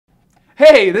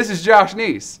Hey, this is Josh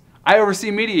Neese. I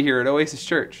oversee media here at Oasis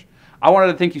Church. I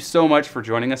wanted to thank you so much for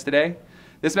joining us today.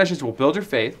 This message will build your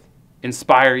faith,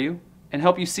 inspire you, and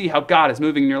help you see how God is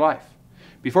moving in your life.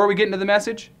 Before we get into the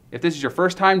message, if this is your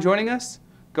first time joining us,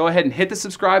 go ahead and hit the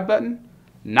subscribe button,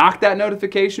 knock that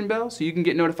notification bell so you can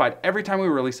get notified every time we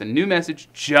release a new message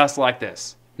just like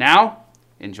this. Now,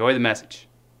 enjoy the message.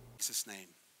 In Jesus' name,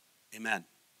 amen.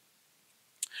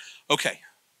 Okay.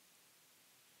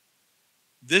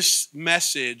 This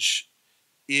message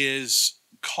is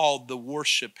called The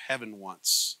Worship Heaven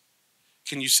Wants.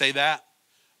 Can you say that?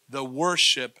 The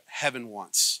worship heaven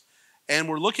wants. And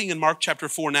we're looking in Mark chapter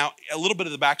 4. Now, a little bit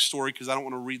of the backstory, because I don't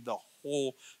want to read the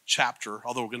whole chapter,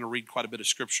 although we're going to read quite a bit of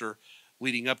scripture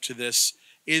leading up to this,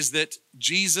 is that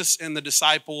Jesus and the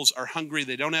disciples are hungry.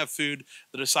 They don't have food.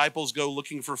 The disciples go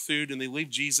looking for food, and they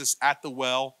leave Jesus at the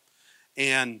well.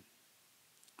 And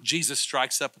Jesus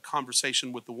strikes up a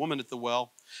conversation with the woman at the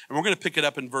well. And we're going to pick it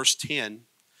up in verse 10.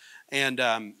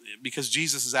 And because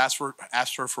Jesus has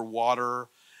asked her for water,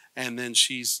 and then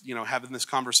she's, having this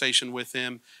conversation with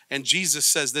him. And Jesus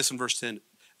says this in verse 10.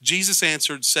 Jesus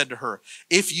answered, said to her,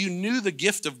 "If you knew the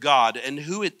gift of God and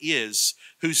who it is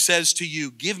who says to you,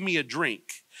 'Give me a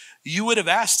drink,' you would have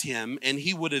asked him, and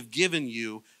he would have given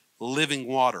you living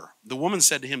water." The woman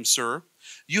said to him, "Sir,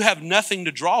 you have nothing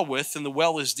to draw with, and the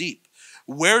well is deep.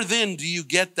 Where then do you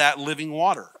get that living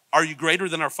water? Are you greater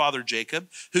than our father Jacob,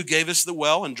 who gave us the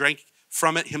well and drank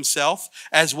from it himself,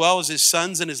 as well as his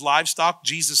sons and his livestock?"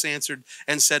 Jesus answered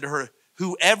and said to her,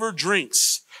 "Whoever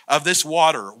drinks of this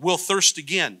water will thirst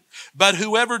again. But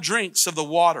whoever drinks of the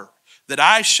water that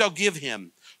I shall give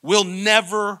him will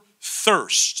never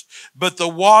thirst. But the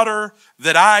water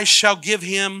that I shall give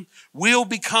him will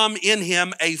become in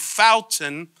him a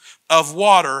fountain of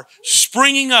water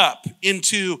springing up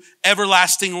into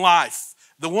everlasting life."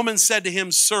 The woman said to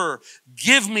him, "Sir,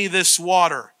 give me this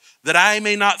water, that I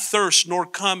may not thirst nor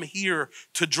come here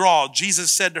to draw."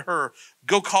 Jesus said to her,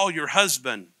 "Go call your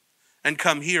husband and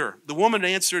come here." The woman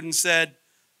answered and said,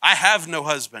 "I have no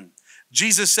husband."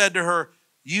 Jesus said to her,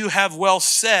 "You have well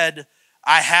said,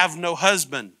 'I have no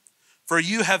husband,' for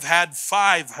you have had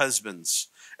 5 husbands,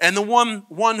 and the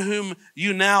one whom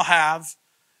you now have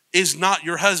is not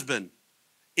your husband.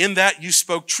 In that you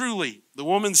spoke truly." The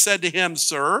woman said to him,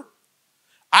 "Sir,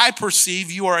 I perceive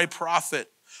you are a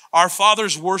prophet. Our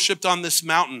fathers worshipped on this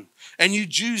mountain, and you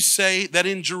Jews say that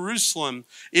in Jerusalem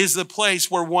is the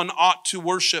place where one ought to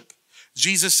worship."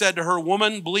 Jesus said to her,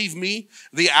 "Woman, believe me,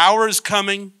 the hour is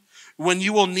coming when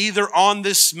you will neither on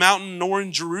this mountain nor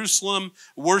in Jerusalem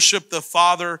worship the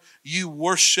Father. You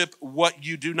worship what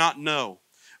you do not know.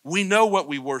 We know what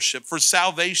we worship, for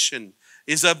salvation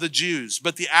is of the Jews.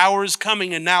 But the hour is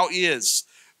coming, and now is,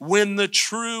 when the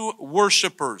true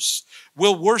worshipers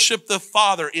will worship the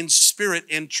Father in spirit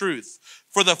and truth.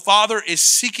 For the Father is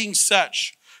seeking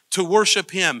such to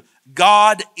worship him.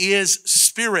 God is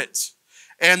spirit,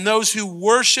 and those who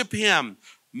worship him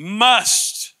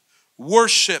must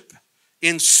worship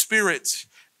in spirit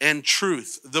and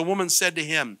truth." The woman said to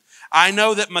him, "I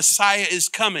know that Messiah is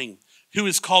coming, who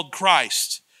is called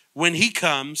Christ. When he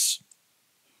comes,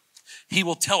 he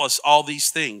will tell us all these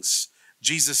things."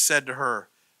 Jesus said to her,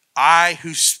 "I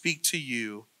who speak to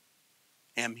you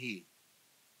am he."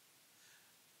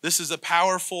 This is a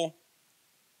powerful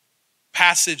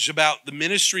passage about the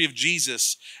ministry of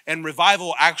Jesus, and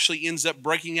revival actually ends up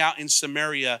breaking out in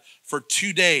Samaria for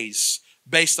 2 days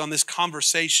based on this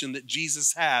conversation that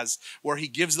Jesus has, where he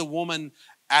gives the woman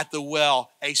at the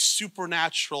well a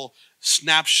supernatural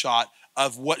snapshot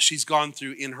of what she's gone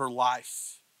through in her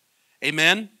life.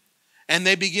 Amen? And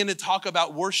they begin to talk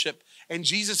about worship, and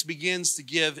Jesus begins to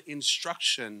give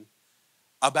instruction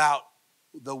about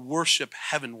the worship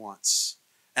heaven wants.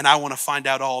 And I want to find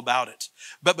out all about it.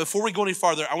 But before we go any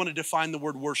farther, I want to define the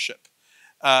word worship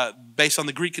based on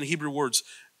the Greek and Hebrew words.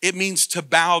 It means to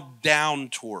bow down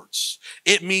towards.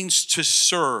 It means to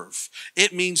serve.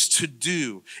 It means to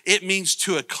do. It means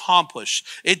to accomplish.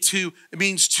 It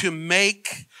means to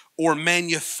make or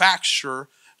manufacture.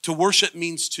 To worship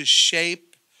means to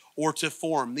shape or to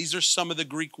form. These are some of the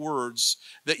Greek words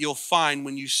that you'll find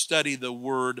when you study the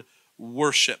word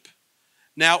worship.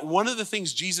 Now, one of the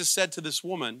things Jesus said to this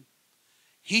woman,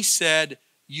 he said,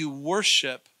 "You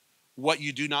worship what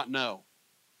you do not know."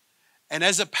 And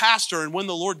as a pastor, and when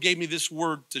the Lord gave me this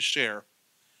word to share,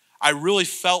 I really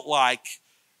felt like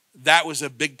that was a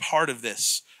big part of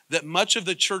this. That much of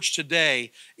the church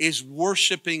today is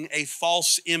worshiping a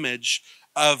false image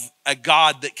of a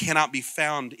God that cannot be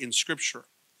found in Scripture.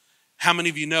 How many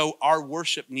of you know our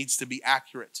worship needs to be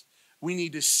accurate? We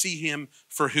need to see him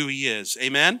for who he is.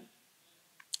 Amen?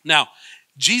 Now,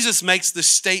 Jesus makes the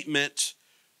statement,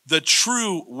 the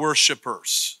true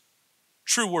worshipers.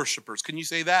 True worshipers. Can you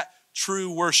say that?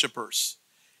 True worshipers.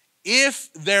 If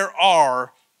there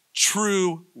are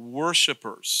true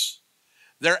worshipers,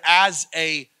 there as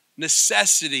a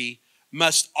necessity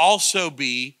must also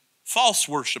be false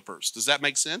worshipers. Does that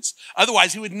make sense?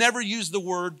 Otherwise, he would never use the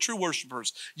word true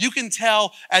worshipers. You can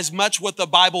tell as much what the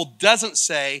Bible doesn't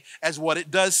say as what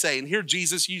it does say. And here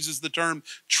Jesus uses the term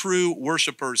true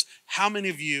worshipers. How many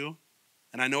of you,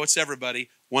 and I know it's everybody,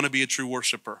 want to be a true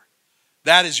worshiper?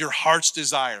 That is your heart's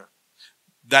desire.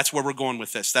 That's where we're going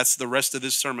with this. That's the rest of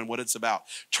this sermon, what it's about.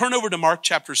 Turn over to Mark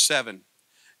chapter 7,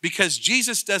 because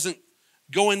Jesus doesn't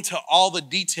go into all the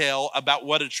detail about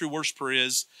what a true worshiper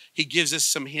is. He gives us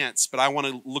some hints, but I want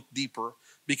to look deeper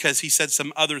because he said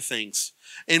some other things.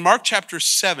 In Mark chapter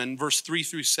 7, verse 3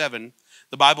 through 7,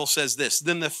 the Bible says this,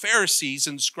 "Then the Pharisees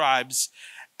and scribes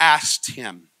asked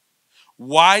him,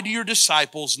 'Why do your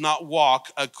disciples not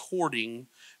walk according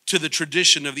to the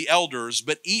tradition of the elders,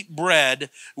 but eat bread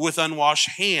with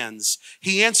unwashed hands?'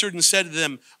 He answered and said to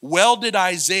them, 'Well did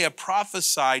Isaiah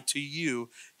prophesy to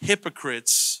you,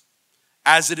 hypocrites,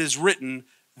 as it is written,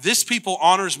 this people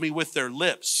honors me with their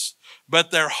lips, but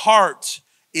their heart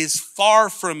is far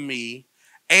from me,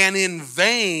 and in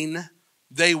vain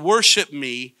they worship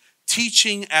me,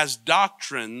 teaching as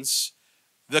doctrines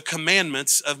the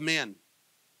commandments of men.'"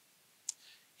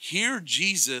 Here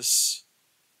Jesus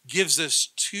gives us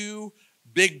two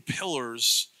big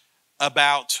pillars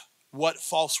about what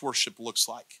false worship looks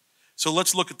like. So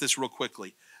let's look at this real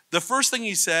quickly. The first thing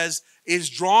he says is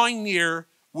drawing near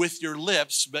with your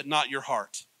lips, but not your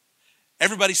heart.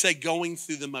 Everybody say going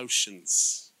through the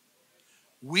motions.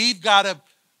 We've got to,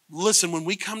 listen, when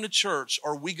we come to church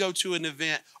or we go to an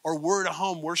event or we're at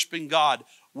home worshiping God,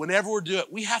 whenever we're doing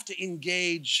it, we have to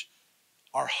engage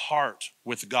our heart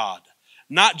with God.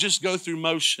 Not just go through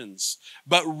motions,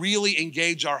 but really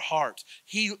engage our heart.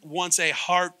 He wants a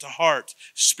heart-to-heart,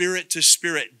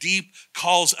 spirit-to-spirit, deep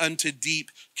calls unto deep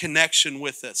connection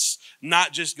with us.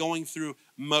 Not just going through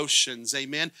motions,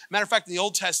 amen? Matter of fact, in the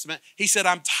Old Testament, he said,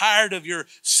 "I'm tired of your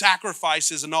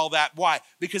sacrifices and all that." Why?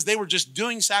 Because they were just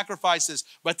doing sacrifices,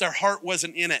 but their heart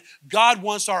wasn't in it. God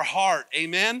wants our heart,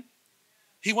 amen?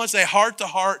 He wants a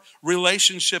heart-to-heart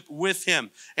relationship with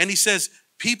him. And he says,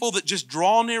 people that just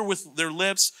draw near with their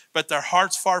lips, but their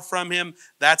heart's far from him,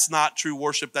 that's not true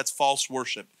worship, that's false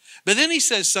worship. But then he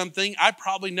says something I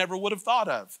probably never would have thought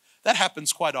of. That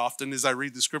happens quite often as I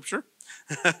read the scripture,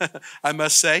 I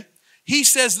must say. He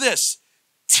says this,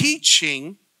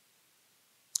 teaching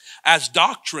as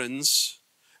doctrines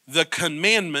the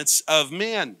commandments of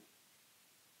men.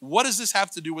 What does this have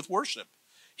to do with worship?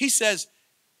 He says,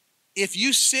 if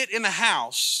you sit in a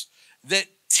house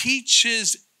that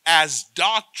teaches as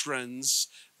doctrines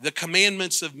the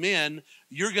commandments of men,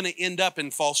 you're going to end up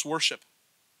in false worship.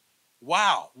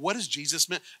 Wow, what does Jesus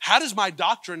mean? How does my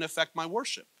doctrine affect my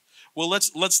worship? Well,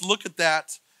 let's look at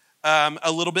that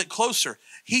a little bit closer.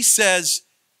 He says,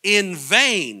 in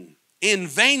vain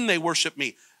they worship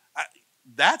me.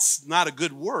 That's not a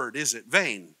good word, is it?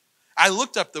 Vain. I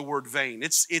looked up the word vain.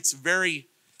 It's very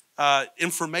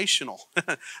informational.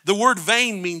 The word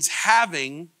vain means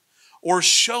having or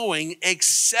showing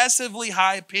excessively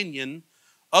high opinion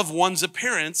of one's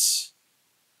appearance.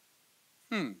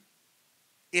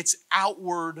 It's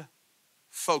outward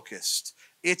focused.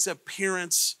 It's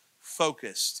appearance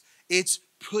focused. It's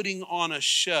putting on a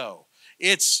show.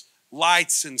 It's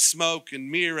lights and smoke and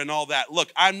mirror and all that.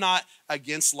 Look, I'm not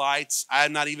against lights.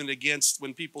 I'm not even against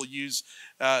when people use,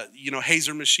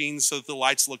 hazer machines so that the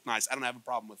lights look nice. I don't have a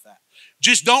problem with that.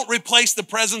 Just don't replace the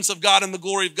presence of God and the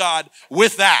glory of God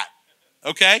with that.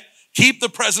 Okay? Keep the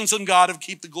presence of God and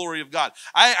keep the glory of God.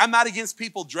 I'm not against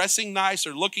people dressing nice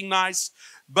or looking nice,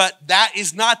 but that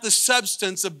is not the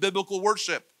substance of biblical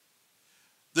worship.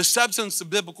 The substance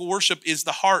of biblical worship is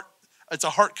the heart. It's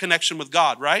a heart connection with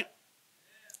God, right?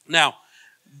 Now,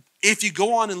 if you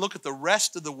go on and look at the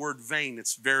rest of the word vain,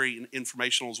 it's very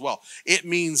informational as well. It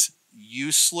means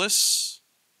useless,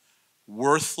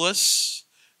 worthless,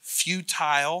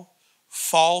 futile,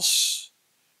 false,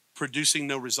 producing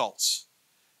no results.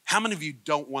 How many of you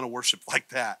don't want to worship like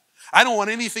that? I don't want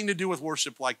anything to do with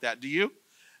worship like that. Do you?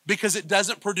 Because it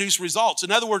doesn't produce results.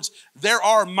 In other words, there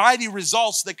are mighty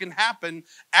results that can happen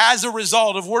as a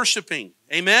result of worshiping.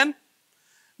 Amen?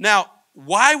 Now,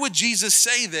 why would Jesus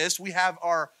say this? We have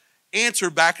our answer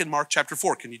back in Mark chapter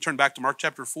 4. Can you turn back to Mark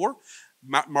chapter 4?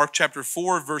 Mark chapter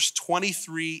 4, verse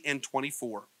 23 and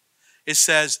 24. It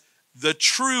says, the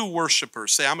true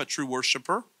worshipers, say, I'm a true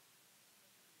worshiper.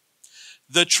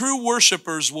 The true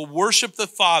worshipers will worship the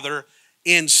Father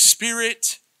in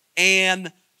spirit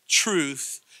and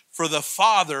truth, For the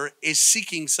Father is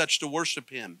seeking such to worship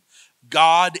him.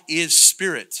 God is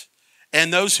spirit,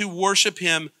 and those who worship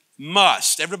him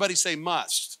must, everybody say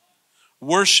must,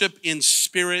 worship in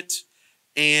spirit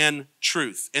and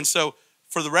truth. And so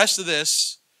for the rest of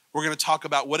this, we're going to talk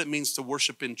about what it means to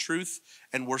worship in truth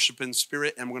and worship in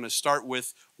spirit. And we're going to start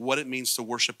with what it means to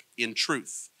worship in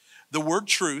truth. The word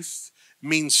truth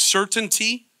means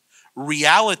certainty,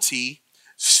 reality,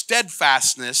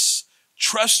 steadfastness,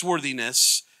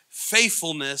 trustworthiness,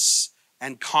 faithfulness,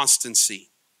 and constancy.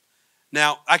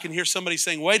 Now, I can hear somebody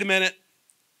saying, wait a minute.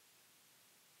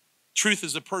 Truth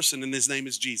is a person and his name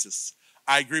is Jesus.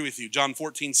 I agree with you. John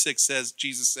 14:6 says,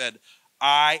 Jesus said,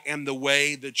 I am the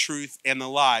way, the truth, and the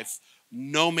life.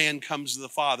 No man comes to the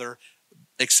Father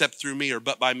except through me or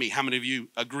but by me. How many of you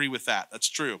agree with that? That's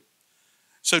true.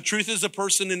 So truth is a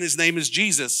person and his name is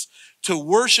Jesus. To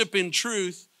worship in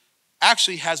truth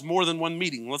actually has more than one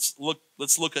meaning. Let's look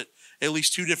at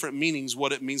least two different meanings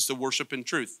what it means to worship in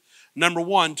truth. Number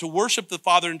one, to worship the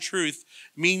Father in truth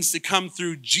means to come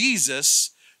through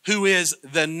Jesus, who is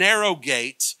the narrow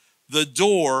gate, the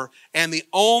door, and the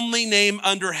only name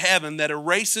under heaven that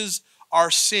erases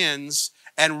our sins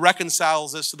and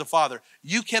reconciles us to the Father.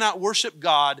 You cannot worship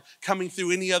God coming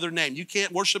through any other name. You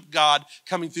can't worship God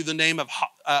coming through the name of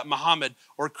Muhammad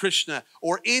or Krishna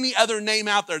or any other name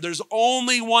out there. There's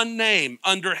only one name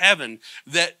under heaven,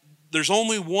 that there's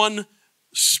only one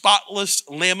spotless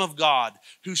Lamb of God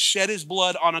who shed his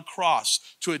blood on a cross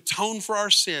to atone for our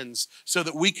sins so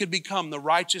that we could become the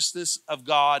righteousness of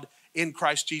God in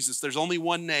Christ Jesus. There's only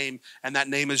one name, and that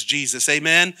name is Jesus.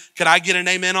 Amen? Can I get an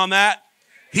amen on that?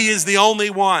 He is the only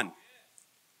one.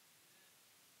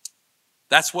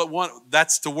 That's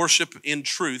to worship in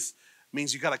truth.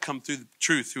 Means you got to come through the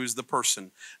truth, who is the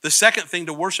person. The second thing,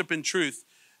 to worship in truth,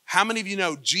 how many of you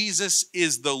know Jesus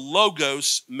is the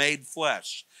Logos made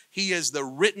flesh? He is the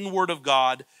written word of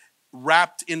God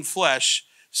wrapped in flesh.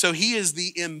 So he is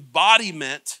the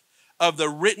embodiment of the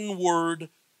written word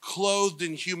clothed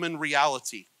in human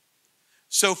reality.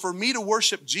 So for me to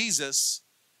worship Jesus,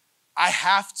 I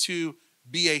have to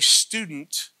be a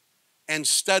student and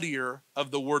studier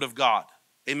of the Word of God.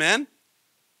 Amen?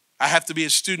 I have to be a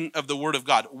student of the Word of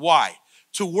God. Why?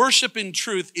 To worship in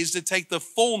truth is to take the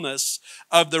fullness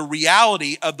of the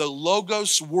reality of the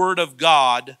Logos Word of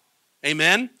God,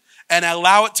 amen, and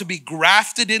allow it to be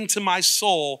grafted into my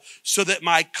soul so that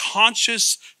my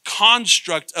conscious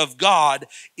construct of God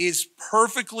is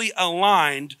perfectly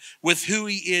aligned with who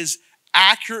he is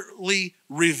accurately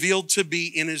revealed to be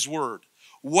in his Word.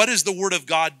 What does the Word of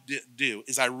God do?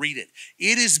 Is I read it.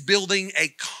 It is building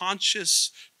a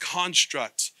conscious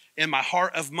construct in my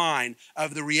heart of mine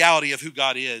of the reality of who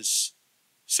God is,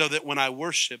 so that when I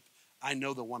worship, I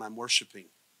know the one I'm worshiping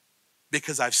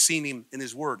because I've seen him in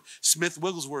his Word. Smith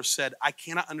Wigglesworth said, I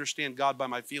cannot understand God by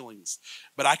my feelings,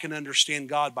 but I can understand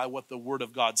God by what the Word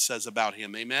of God says about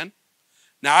him. Amen?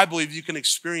 Now, I believe you can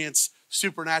experience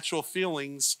supernatural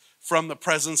feelings from the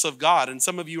presence of God. And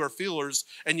some of you are feelers,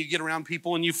 and you get around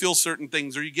people and you feel certain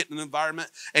things, or you get in an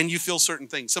environment and you feel certain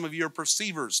things. Some of you are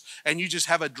perceivers, and you just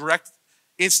have a direct,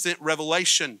 instant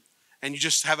revelation, and you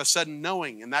just have a sudden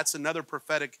knowing. And that's another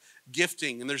prophetic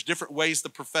gifting. And there's different ways the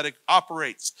prophetic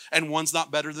operates, and one's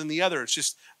not better than the other. It's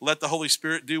just let the Holy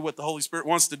Spirit do what the Holy Spirit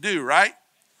wants to do, right?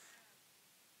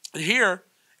 Here,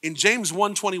 in James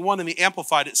 1:21 in the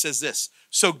Amplified, it says this: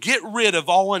 so get rid of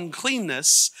all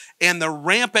uncleanness and the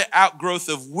rampant outgrowth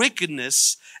of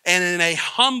wickedness, and in a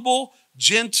humble,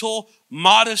 gentle,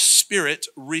 modest spirit,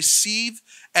 receive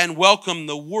and welcome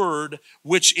the word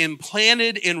which,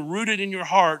 implanted and rooted in your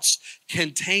hearts,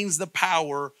 contains the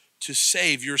power to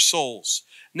save your souls.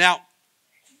 Now,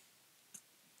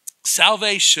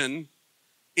 salvation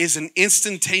is an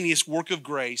instantaneous work of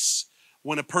grace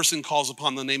when a person calls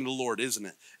upon the name of the Lord, isn't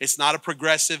it? It's not a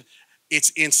progressive,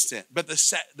 it's instant. But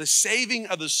the saving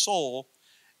of the soul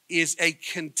is a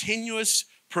continuous,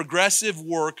 progressive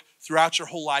work throughout your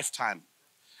whole lifetime.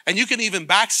 And you can even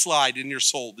backslide in your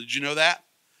soul. Did you know that?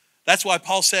 That's why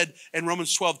Paul said in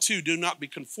Romans 12:2, do not be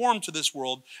conformed to this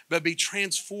world, but be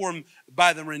transformed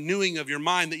by the renewing of your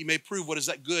mind, that you may prove what is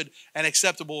that good and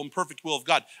acceptable and perfect will of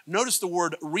God. Notice the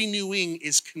word renewing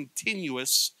is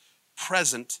continuous,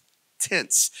 present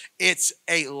tense. It's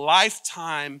a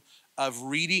lifetime of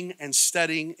reading and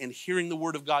studying and hearing the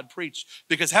word of God preached.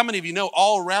 Because how many of you know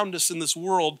all around us in this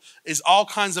world is all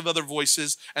kinds of other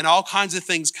voices and all kinds of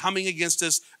things coming against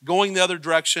us, going the other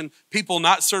direction, people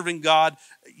not serving God,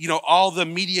 all the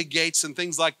media gates and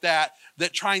things like that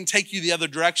try and take you the other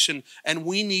direction. And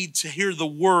we need to hear the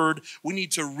word. We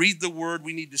need to read the word.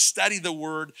 We need to study the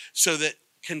word so that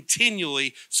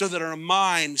continually so that our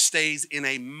mind stays in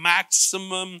a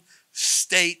maximum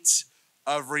state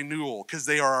of renewal, because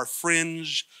they are our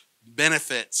fringe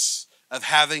benefits of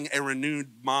having a renewed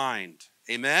mind.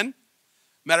 Amen?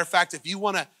 Matter of fact, if you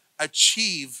want to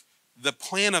achieve the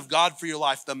plan of God for your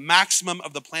life, the maximum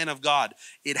of the plan of God,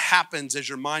 it happens as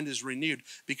your mind is renewed,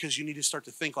 because you need to start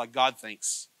to think like God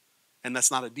thinks. And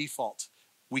that's not a default.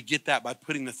 We get that by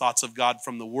putting the thoughts of God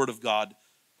from the Word of God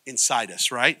inside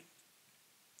us, right?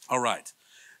 All right.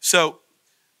 So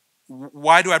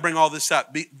why do I bring all this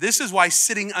up? This is why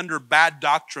sitting under bad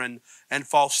doctrine and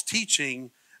false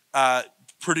teaching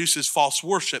produces false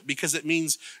worship, because it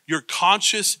means your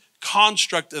conscious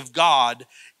construct of God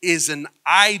is an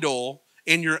idol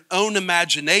in your own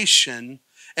imagination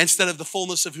instead of the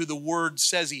fullness of who the Word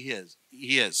says He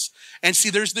is. And see,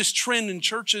 there's this trend in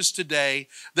churches today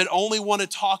that only want to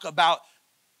talk about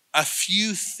a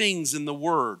few things in the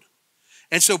Word.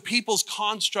 And so people's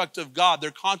construct of God,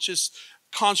 their conscious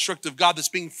construct of God that's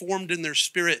being formed in their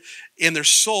spirit, in their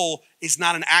soul, is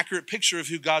not an accurate picture of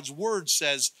who God's Word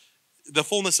says, the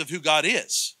fullness of who God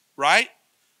is, right?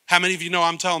 How many of you know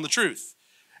I'm telling the truth?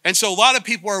 And so a lot of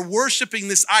people are worshiping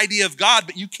this idea of God,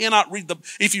 but you cannot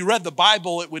if you read the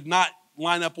Bible, it would not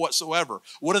line up whatsoever.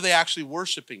 What are they actually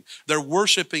worshiping? They're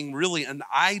worshiping really an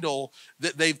idol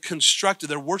that they've constructed.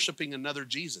 They're worshiping another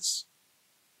Jesus,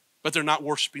 but they're not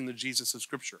worshiping the Jesus of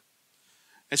Scripture.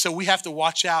 And so we have to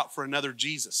watch out for another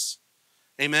Jesus.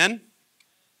 Amen?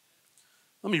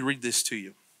 Let me read this to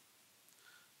you.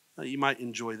 You might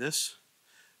enjoy this.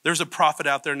 There's a prophet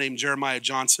out there named Jeremiah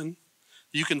Johnson.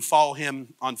 You can follow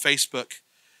him on Facebook.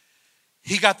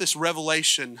 He got this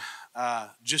revelation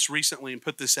just recently and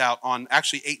put this out on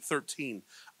actually 8/13.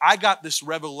 I got this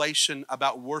revelation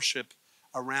about worship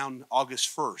around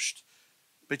August 1st.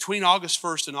 Between August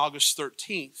 1st and August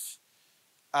 13th,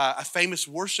 a famous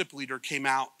worship leader came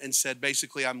out and said,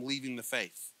 basically, I'm leaving the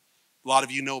faith. A lot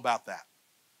of you know about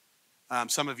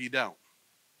that. Some of you don't.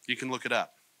 You can look it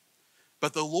up.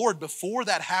 But the Lord, before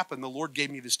that happened, the Lord gave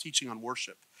me this teaching on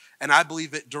worship. And I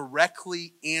believe it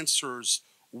directly answers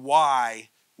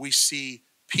why we see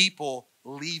people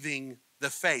leaving the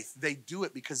faith. They do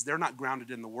it because they're not grounded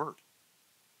in the Word.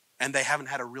 And they haven't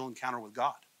had a real encounter with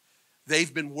God.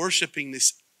 They've been worshiping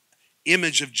this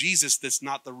image of Jesus that's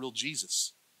not the real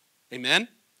Jesus. Amen?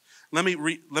 Let me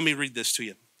read this to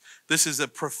you. This is a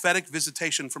prophetic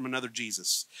visitation from another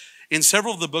Jesus. In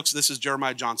several of the books, this is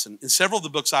Jeremiah Johnson. In several of the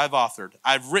books I've authored,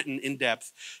 I've written in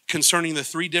depth concerning the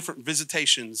 3 different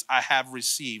visitations I have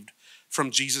received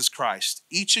from Jesus Christ.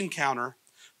 Each encounter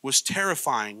was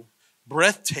terrifying,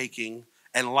 breathtaking,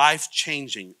 and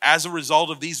life-changing. As a result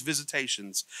of these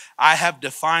visitations, I have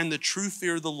defined the true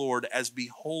fear of the Lord as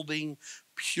beholding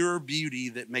pure beauty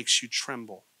that makes you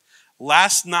tremble.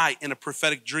 Last night in a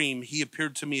prophetic dream, He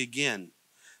appeared to me again.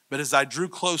 But as I drew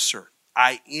closer,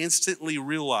 I instantly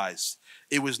realized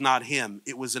it was not Him.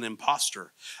 It was an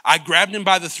imposter. I grabbed Him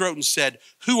by the throat and said,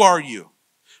 "Who are you?"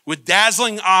 With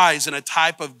dazzling eyes and a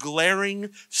type of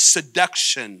glaring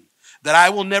seduction that I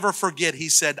will never forget, He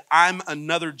said, "I'm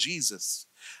another Jesus."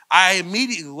 I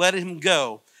immediately let Him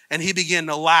go, and He began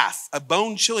to laugh, a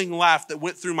bone-chilling laugh that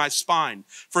went through my spine.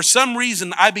 For some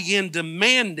reason, I began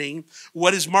demanding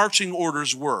what His marching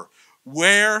orders were.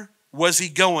 Where was He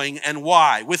going and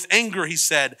why? With anger, He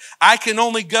said, "I can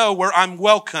only go where I'm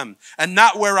welcome and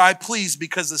not where I please,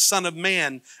 because the Son of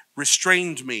Man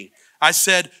restrained me." I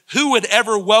said, "Who would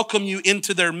ever welcome you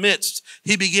into their midst?"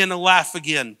 He began to laugh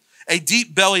again, a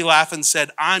deep belly laugh, and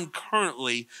said, "I'm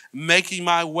currently making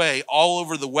my way all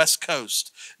over the West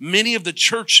Coast. Many of the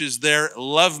churches there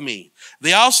love me.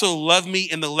 They also love me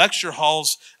in the lecture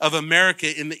halls of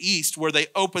America in the East, where they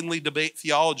openly debate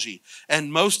theology.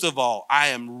 And most of all, I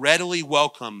am readily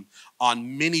welcome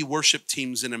on many worship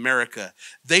teams in America.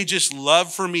 They just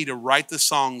love for me to write the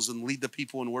songs and lead the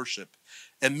people in worship."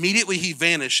 Immediately He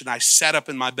vanished, and I sat up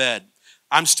in my bed.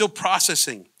 I'm still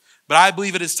processing, but I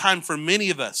believe it is time for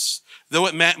many of us, though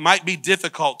it might be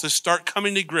difficult, to start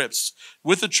coming to grips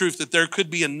with the truth that there could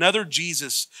be another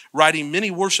Jesus writing many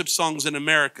worship songs in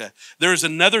America. There is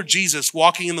another Jesus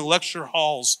walking in the lecture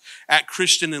halls at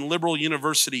Christian and liberal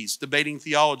universities debating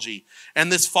theology.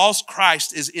 And this false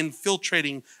Christ is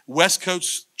infiltrating West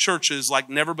Coast churches like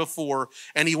never before,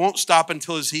 and He won't stop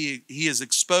until he is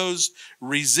exposed,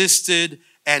 resisted,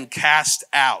 and cast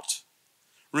out.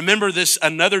 Remember, this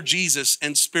another Jesus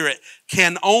and Spirit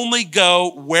can only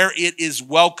go where it is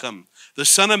welcome. The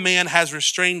Son of Man has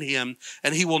restrained Him,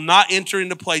 and He will not enter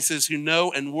into places who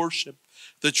know and worship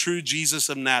the true Jesus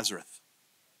of Nazareth.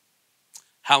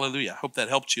 Hallelujah. I hope that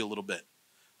helped you a little bit.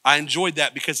 I enjoyed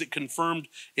that because it confirmed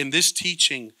in this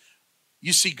teaching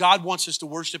You see, God wants us to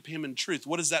worship him in truth.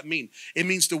 What does that mean? It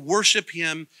means to worship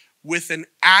him with an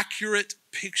accurate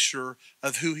picture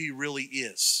of who he really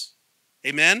is.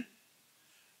 Amen?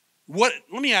 Let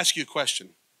me ask you a question,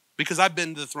 because I've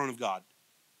been to the throne of God.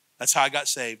 That's how I got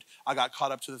saved. I got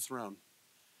caught up to the throne.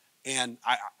 And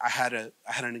I had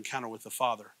an encounter with the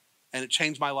Father. And it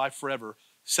changed my life forever.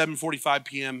 7:45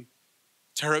 p.m.,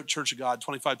 Terre Haute Church of God,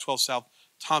 2512 South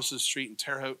Thompson Street in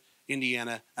Terre Haute,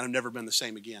 Indiana. And I've never been the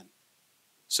same again.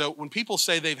 So when people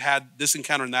say they've had this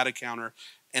encounter and that encounter,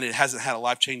 and it hasn't had a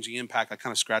life-changing impact, I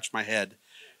kind of scratch my head.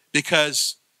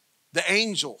 Because the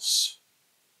angels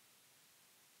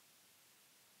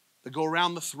that go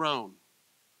around the throne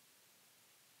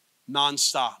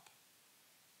nonstop,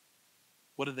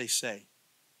 what do they say?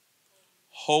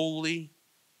 Holy,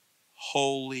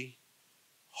 holy,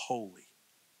 holy.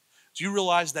 Do you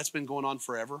realize that's been going on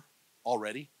forever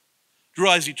already? Do you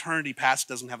realize eternity past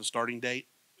doesn't have a starting date?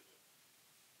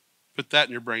 Put that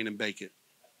in your brain and bake it.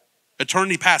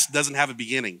 Eternity past doesn't have a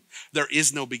beginning. There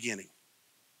is no beginning.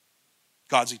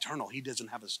 God's eternal. He doesn't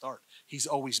have a start. He's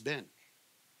always been.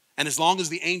 And as long as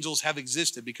the angels have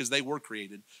existed, because they were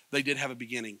created, they did have a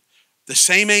beginning. The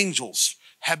same angels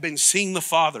have been seeing the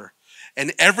Father.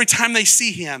 And every time they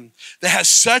see him, they have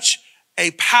such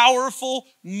a powerful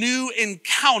new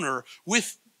encounter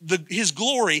with his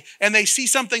glory, and they see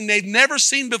something they've never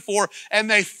seen before, and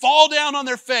they fall down on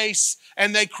their face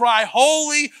and they cry,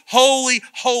 holy, holy,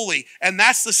 holy. And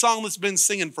that's the song that's been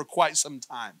singing for quite some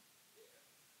time.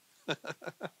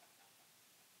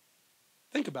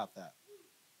 Think about that.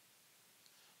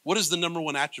 What is the number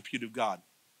one attribute of God?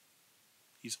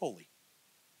 He's holy.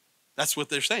 That's what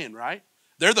they're saying, right?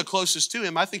 They're the closest to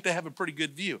him. I think they have a pretty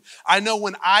good view. I know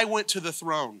when I went to the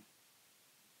throne,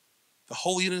 the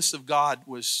holiness of God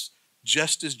was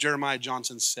just as Jeremiah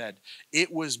Johnson said.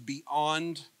 It was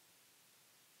beyond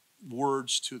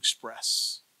words to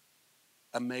express.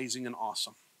 Amazing and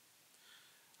awesome.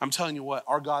 I'm telling you what,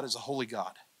 our God is a holy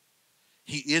God.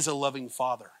 He is a loving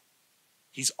Father.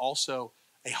 He's also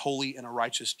a holy and a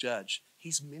righteous judge.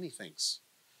 He's many things.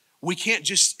 We can't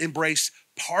just embrace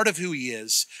part of who he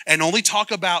is and only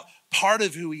talk about part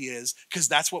of who he is because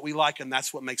that's what we like and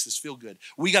that's what makes us feel good.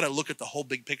 We got to look at the whole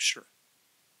big picture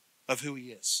of who he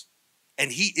is.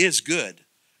 And he is good.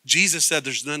 Jesus said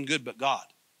there's none good but God.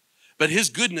 But his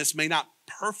goodness may not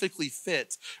perfectly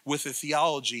fit with the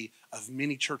theology of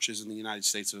many churches in the United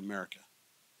States of America.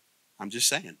 I'm just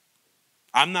saying.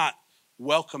 I'm not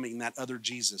welcoming that other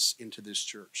Jesus into this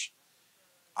church.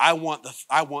 I want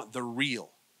the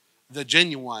real, the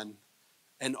genuine,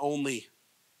 and only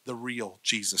the real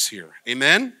Jesus here.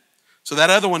 Amen? So that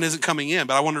other one isn't coming in,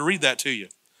 but I want to read that to you.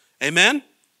 Amen?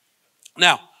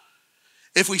 Now,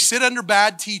 if we sit under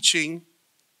bad teaching,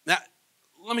 now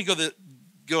let me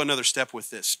go another step with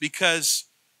this, because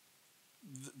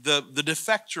the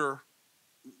defector,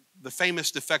 the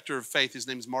famous defector of faith, his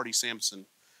name is Marty Sampson,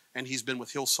 and he's been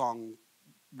with Hillsong,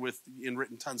 and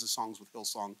written tons of songs with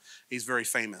Hillsong. He's very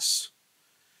famous.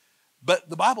 But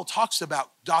the Bible talks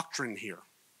about doctrine here.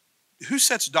 Who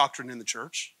sets doctrine in the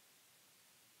church?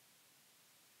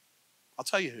 I'll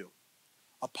tell you who.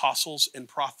 Apostles and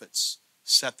prophets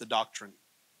set the doctrine.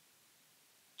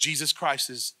 Jesus Christ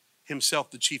is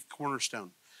himself the chief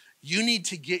cornerstone. You need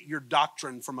to get your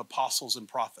doctrine from apostles and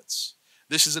prophets.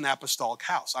 This is an apostolic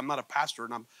house. I'm not a pastor,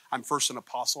 and I'm first an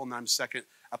apostle, and I'm second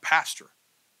a pastor.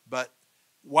 But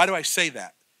why do I say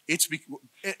that? And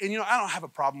I don't have a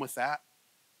problem with that.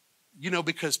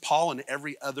 Because Paul and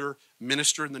every other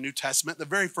minister in the New Testament, the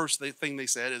very first thing they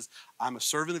said is, I'm a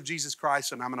servant of Jesus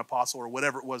Christ and I'm an apostle, or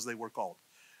whatever it was they were called,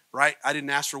 right? I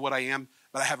didn't ask for what I am,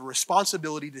 but I have a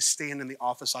responsibility to stand in the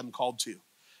office I'm called to.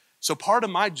 So part of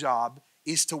my job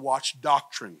is to watch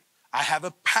doctrine. I have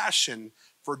a passion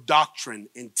for doctrine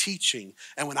and teaching.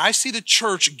 And when I see the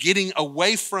church getting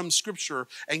away from Scripture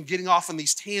and getting off on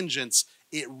these tangents,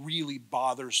 it really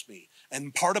bothers me.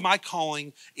 And part of my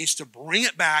calling is to bring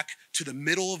it back to the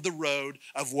middle of the road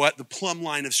of what the plumb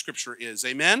line of Scripture is.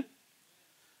 Amen?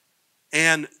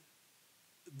 And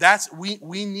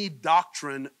we need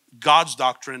doctrine, God's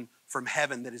doctrine from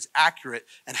heaven that is accurate.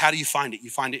 And how do you find it? You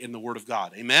find it in the Word of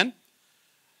God. Amen?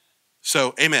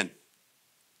 So, amen.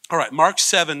 All right, Mark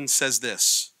 7 says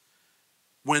this.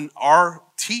 When our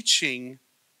teaching,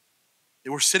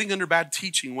 we're sitting under bad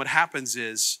teaching, what happens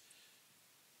is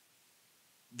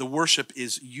the worship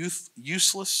is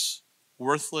useless,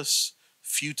 worthless,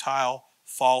 futile,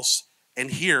 false, and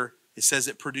here it says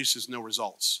it produces no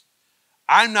results.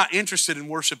 I'm not interested in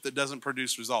worship that doesn't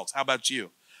produce results. How about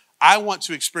you? I want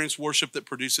to experience worship that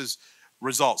produces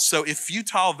results. So if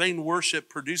futile, vain worship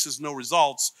produces no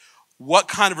results, What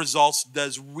kind of results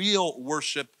does real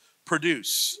worship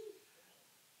produce?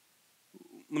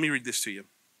 Let me read this to you.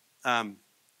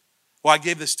 I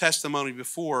gave this testimony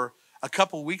before. A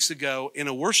couple weeks ago in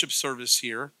a worship service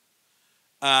here,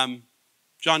 John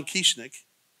Kieschnick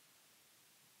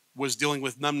was dealing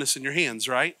with numbness in your hands,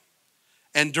 right?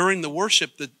 And during the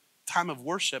worship, the time of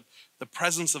worship, the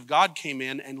presence of God came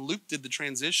in and Luke did the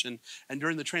transition. And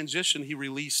during the transition, he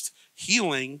released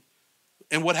healing.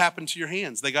 And what happened to your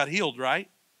hands? They got healed, right?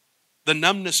 The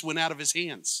numbness went out of his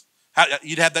hands.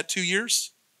 You'd had that 2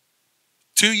 years?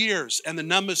 2 years. And the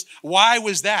numbness, why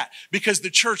was that? Because the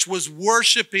church was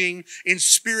worshiping in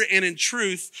spirit and in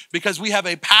truth, because we have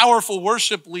a powerful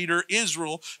worship leader,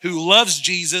 Israel, who loves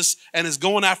Jesus and is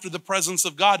going after the presence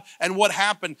of God. And what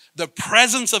happened? The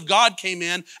presence of God came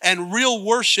in, and real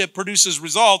worship produces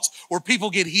results where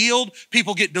people get healed,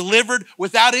 people get delivered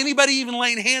without anybody even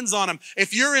laying hands on them.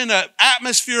 If you're in an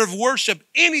atmosphere of worship,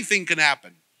 anything can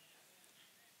happen.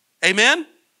 Amen?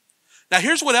 Now,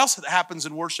 here's what else happens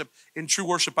in worship, in true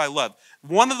worship I love.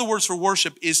 One of the words for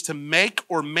worship is to make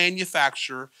or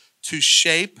manufacture, to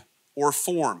shape or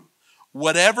form.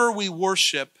 Whatever we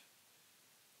worship,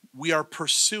 we are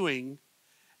pursuing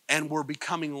and we're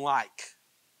becoming like.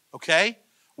 Okay?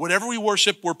 Whatever we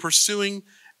worship, we're pursuing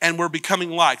and we're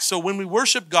becoming like. So when we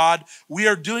worship God, we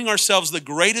are doing ourselves the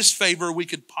greatest favor we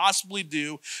could possibly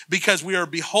do, because we are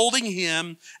beholding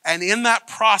Him, and in that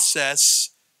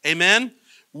process, amen,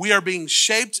 we are being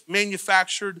shaped,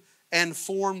 manufactured, and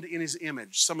formed in His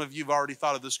image. Some of you have already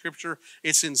thought of the scripture.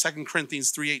 It's in 2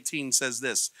 Corinthians 3:18 says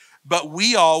this, but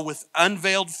we all with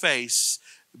unveiled face,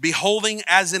 beholding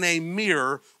as in a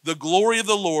mirror the glory of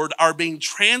the Lord, are being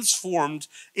transformed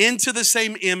into the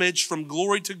same image from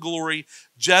glory to glory,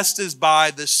 just as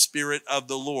by the Spirit of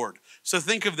the Lord. So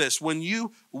think of this. When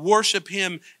you worship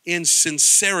Him in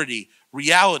sincerity,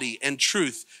 reality, and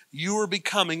truth, you are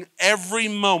becoming every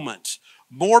moment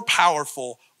more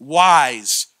powerful,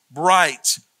 wise,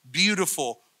 bright,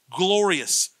 beautiful,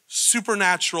 glorious,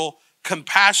 supernatural,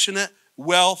 compassionate,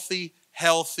 wealthy,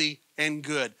 healthy, and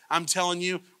good. I'm telling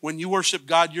you, when you worship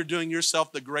God, you're doing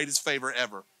yourself the greatest favor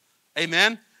ever.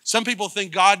 Amen? Some people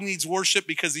think God needs worship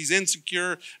because he's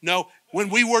insecure. No, when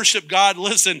we worship God,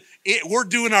 listen, we're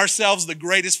doing ourselves the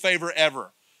greatest favor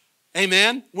ever.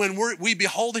 Amen? When we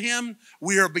behold Him,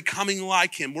 we are becoming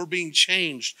like Him. We're being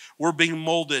changed. We're being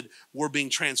molded. We're being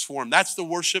transformed. That's the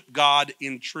worship God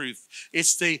in truth.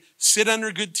 It's to sit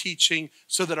under good teaching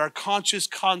so that our conscious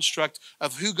construct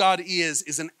of who God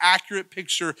is an accurate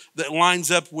picture that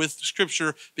lines up with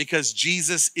Scripture, because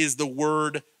Jesus is the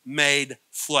Word made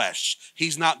flesh.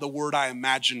 He's not the Word I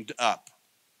imagined up.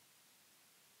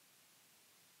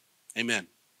 Amen.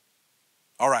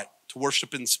 All right, to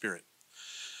worship in spirit.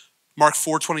 Mark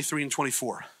 4:23 and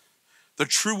 24. The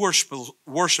true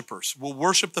worshipers will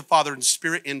worship the Father in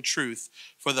spirit and truth,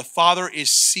 for the Father is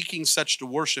seeking such to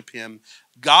worship Him.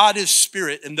 God is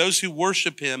spirit, and those who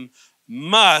worship Him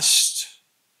must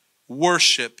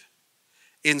worship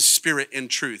in spirit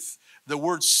and truth. The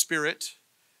word spirit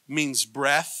means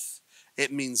breath,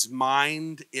 it means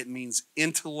mind, it means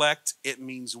intellect, it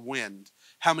means wind.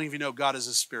 How many of you know God is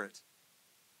a spirit?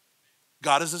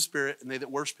 God is a spirit, and they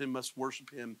that worship Him must worship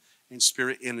Him in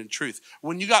spirit and in truth.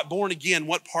 When you got born again,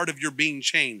 what part of your being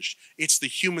changed? It's the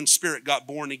human spirit got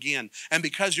born again. And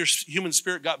because your human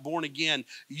spirit got born again,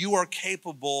 you are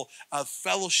capable of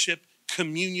fellowship,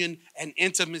 communion, and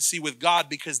intimacy with God,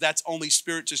 because that's only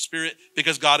spirit to spirit,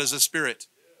 because God is a spirit.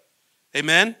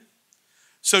 Amen?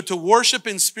 So to worship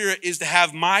in spirit is to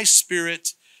have my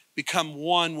spirit become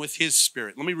one with His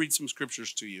spirit. Let me read some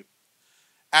scriptures to you.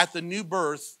 At the new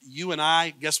birth, you and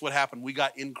I, guess what happened? We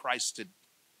got in Christed.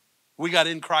 We got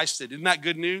in Christed. Isn't that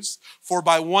good news? For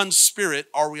by one Spirit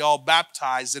are we all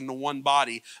baptized into one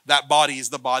body. That body is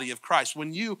the body of Christ.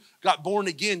 When you got born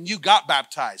again, you got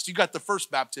baptized. You got the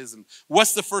first baptism.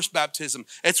 What's the first baptism?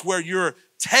 It's where you're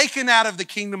taken out of the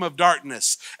kingdom of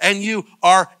darkness and you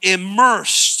are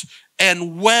immersed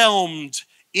and whelmed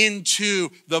into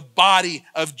the body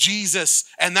of Jesus.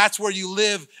 And that's where you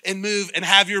live and move and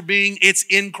have your being. It's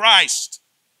in Christ.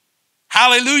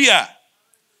 Hallelujah.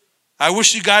 I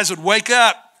wish you guys would wake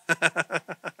up.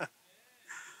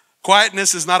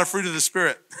 Quietness is not a fruit of the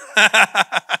Spirit.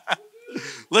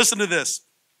 Listen to this.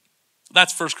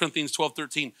 That's 1 Corinthians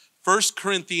 12:13. 1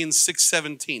 Corinthians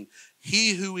 6:17.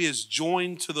 He who is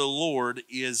joined to the Lord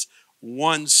is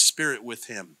one spirit with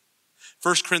Him.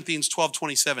 1 Corinthians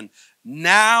 12:27.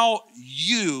 Now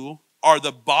you are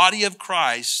the body of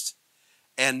Christ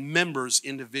and members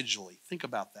individually. Think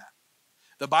about that.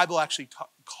 The Bible actually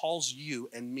calls you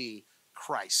and me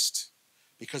Christ,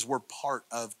 because we're part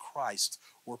of Christ.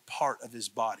 We're part of His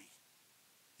body.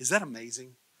 Is that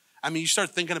amazing? I mean, you start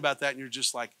thinking about that and you're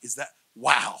just like, is that,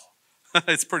 wow.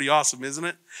 It's pretty awesome, isn't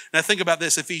it? Now think about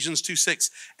this, Ephesians 2:6,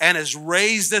 and has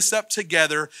raised us up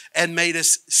together and made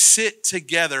us sit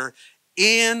together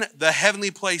in the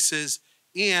heavenly places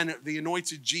in the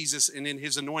anointed Jesus and in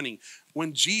his anointing.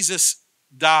 When Jesus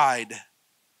died,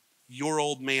 your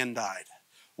old man died.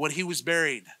 When he was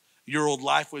buried, your old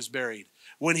life was buried.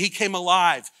 When he came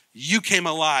alive, you came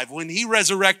alive. When he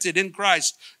resurrected in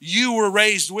Christ, you were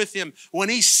raised with him. When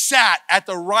he sat at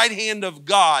the right hand of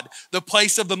God, the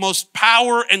place of the most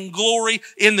power and glory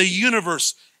in the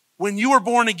universe, when you were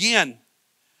born again,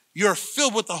 you're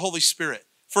filled with the Holy Spirit.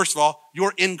 First of all,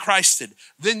 you're in Christed.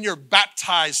 Then you're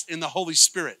baptized in the Holy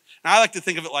Spirit. Now, I like to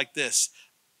think of it like this.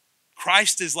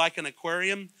 Christ is like an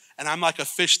aquarium, and I'm like a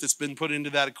fish that's been put into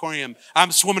that aquarium.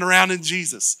 I'm swimming around in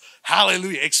Jesus.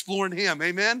 Hallelujah. Exploring him.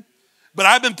 Amen. But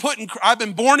I've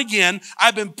been born again.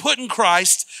 I've been put in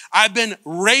Christ. I've been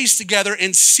raised together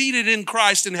and seated in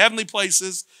Christ in heavenly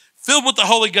places, filled with the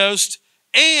Holy Ghost,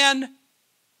 and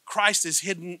Christ is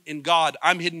hidden in God.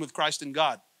 I'm hidden with Christ in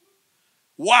God.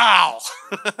 Wow.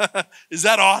 Is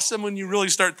that awesome when you really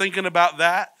start thinking about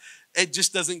that? It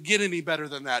just doesn't get any better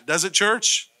than that, does it,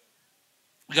 church?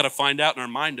 We got to find out in our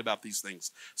mind about these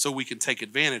things so we can take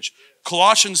advantage.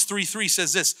 Colossians 3:3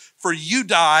 says this, for you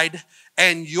died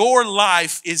and your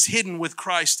life is hidden with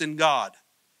Christ in God.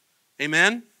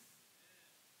 Amen?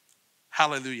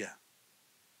 Hallelujah.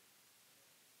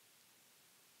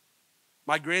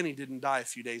 My granny didn't die a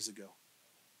few days ago.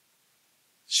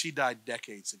 She died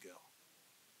decades ago.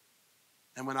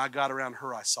 And when I got around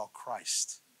her, I saw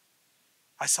Christ.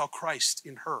 I saw Christ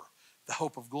in her, the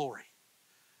hope of glory.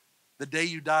 The day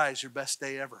you die is your best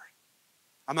day ever.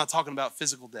 I'm not talking about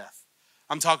physical death.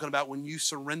 I'm talking about when you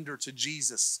surrender to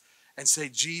Jesus and say,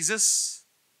 Jesus,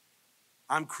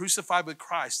 I'm crucified with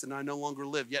Christ and I no longer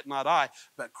live, yet not I,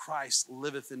 but Christ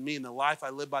liveth in me. And the life I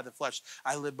live by the flesh,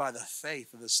 I live by the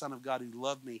faith of the Son of God who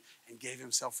loved me and gave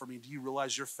himself for me. Do you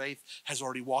realize your faith has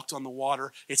already walked on the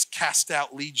water? It's cast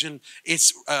out legion.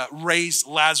 It's raised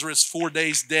Lazarus 4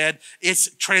 days dead.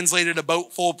 It's translated a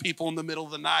boat full of people in the middle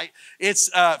of the night. It's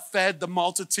fed the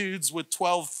multitudes with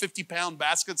 12 50-pound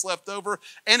baskets left over,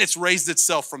 and it's raised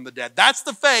itself from the dead. That's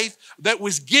the faith that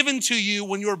was given to you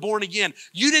when you were born again.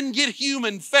 You didn't get human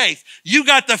faith. You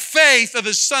got the faith of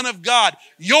the Son of God.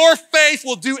 Your faith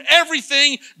will do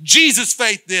everything Jesus'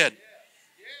 faith did.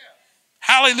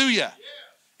 Hallelujah.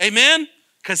 Amen?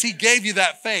 Because he gave you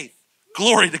that faith.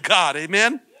 Glory to God.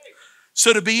 Amen?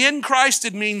 So to be in Christ,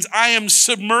 it means I am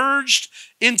submerged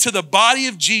into the body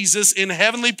of Jesus in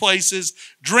heavenly places,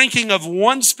 drinking of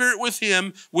one spirit with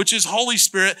him, which is Holy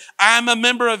Spirit. I'm a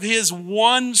member of his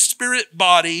one spirit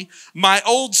body. My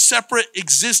old separate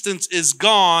existence is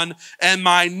gone, and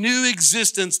my new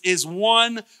existence is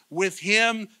one with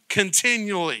him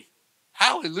continually.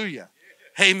 Hallelujah.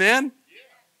 Amen.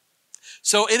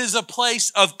 So it is a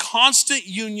place of constant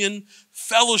union,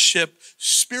 fellowship,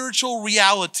 spiritual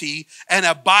reality, and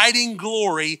abiding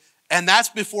glory. And that's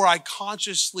before I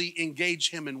consciously engage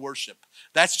him in worship.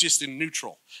 That's just in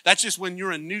neutral. That's just when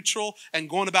you're in neutral and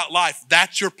going about life.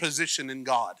 That's your position in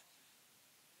God.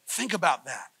 Think about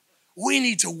that. We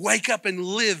need to wake up and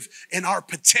live in our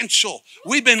potential.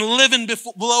 We've been living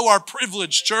below our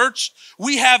privilege, church.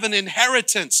 We have an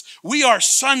inheritance. We are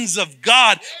sons of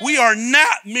God. We are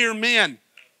not mere men.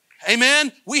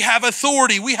 Amen. We have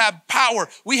authority. We have power.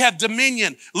 We have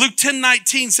dominion. Luke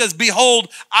 10:19 says, behold,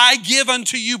 I give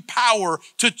unto you power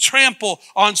to trample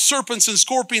on serpents and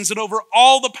scorpions and over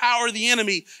all the power of the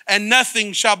enemy, and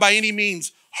nothing shall by any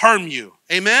means harm you.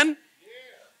 Amen. Yeah.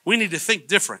 We need to think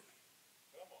different.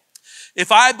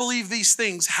 If I believe these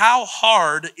things, how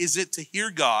hard is it to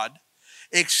hear God,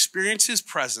 experience his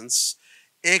presence,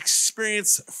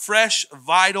 experience fresh,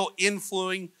 vital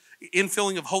infilling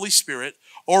of Holy Spirit,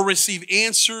 or receive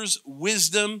answers,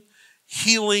 wisdom,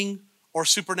 healing, or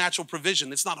supernatural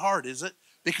provision? It's not hard, is it?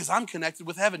 Because I'm connected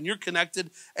with heaven. You're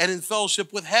connected and in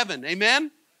fellowship with heaven.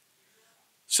 Amen?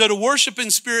 So to worship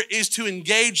in spirit is to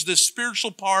engage the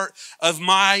spiritual part of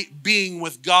my being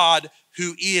with God,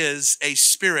 who is a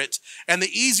spirit. And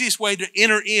the easiest way to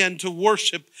enter into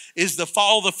worship is to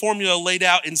follow the formula laid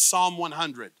out in Psalm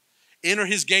 100. Enter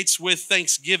his gates with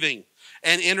thanksgiving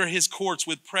and enter his courts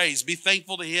with praise. Be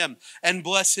thankful to him and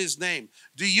bless his name.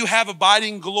 Do you have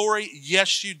abiding glory?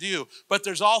 Yes, you do. But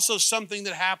there's also something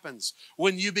that happens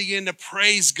when you begin to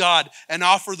praise God and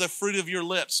offer the fruit of your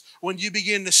lips. When you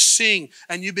begin to sing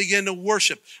and you begin to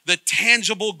worship, the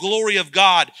tangible glory of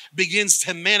God begins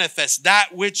to manifest. That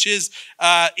which is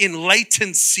in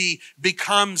latency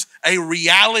becomes a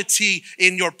reality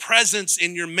in your presence,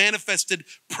 in your manifested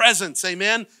presence.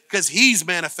 Amen? Because he's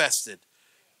manifested.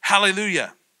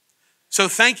 Hallelujah. So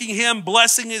thanking him,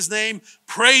 blessing his name,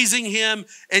 praising him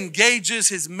engages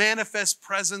his manifest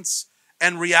presence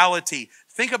and reality.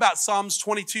 Think about Psalms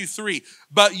 22:3.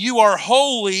 But you are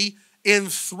holy,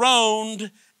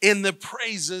 enthroned in the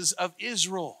praises of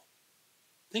Israel.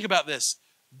 Think about this.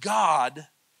 God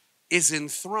is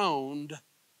enthroned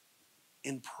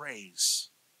in praise.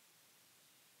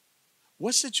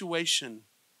 What situation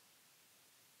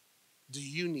do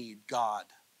you need God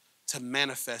to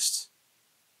manifest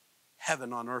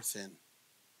heaven on earth in?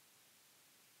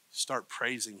 Start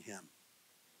praising him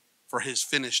for his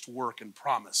finished work and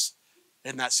promise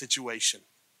in that situation.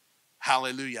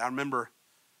 Hallelujah. I remember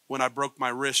when I broke my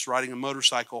wrist riding a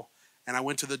motorcycle, and I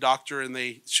went to the doctor and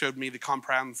they showed me the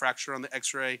compound fracture on the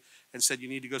x-ray and said, you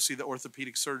need to go see the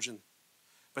orthopedic surgeon.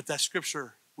 But that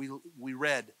scripture we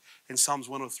read in Psalms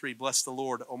 103, bless the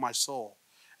Lord, O my soul,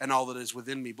 and all that is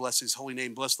within me, bless his holy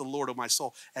name. Bless the Lord, O my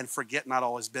soul, and forget not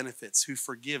all his benefits, who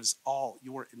forgives all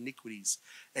your iniquities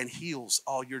and heals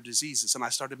all your diseases. And I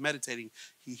started meditating.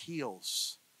 He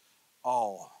heals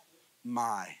all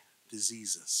my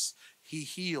diseases. He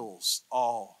heals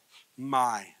all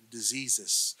my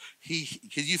diseases.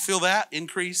 Can you feel that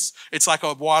increase? It's like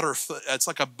a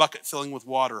bucket filling with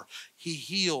water. He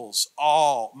heals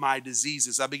all my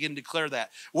diseases. I begin to declare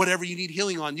that. Whatever you need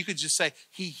healing on, you could just say,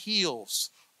 he heals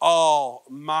all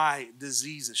my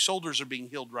diseases. Shoulders are being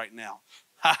healed right now.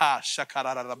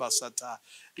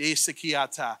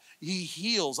 He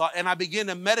heals. And I begin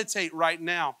to meditate right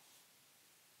now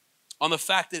on the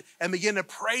fact that, and begin to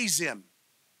praise him.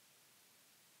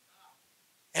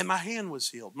 And my hand was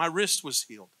healed. My wrist was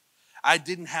healed. I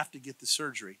didn't have to get the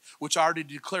surgery, which I already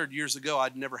declared years ago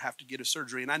I'd never have to get a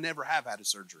surgery, and I never have had a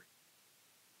surgery.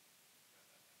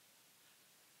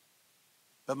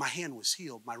 But my hand was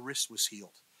healed. My wrist was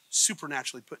healed.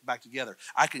 Supernaturally put back together.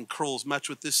 I can curl as much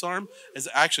with this arm, as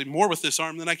actually more with this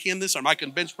arm than I can this arm. I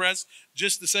can bench press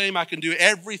just the same. I can do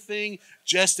everything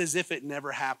just as if it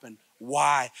never happened.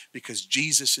 Why? Because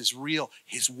Jesus is real.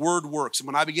 His word works. And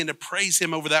when I begin to praise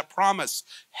him over that promise,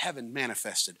 heaven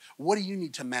manifested. What do you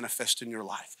need to manifest in your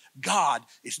life? God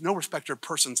is no respecter of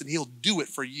persons, and he'll do it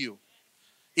for you.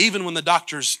 Even when the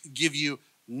doctors give you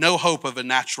no hope of a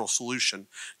natural solution.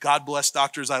 God bless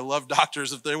doctors. I love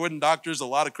doctors. If there weren't doctors, a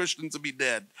lot of Christians would be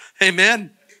dead.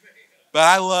 Amen. But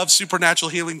I love supernatural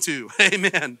healing too.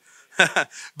 Amen.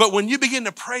 But when you begin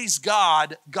to praise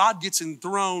God, God gets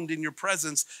enthroned in your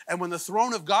presence. And when the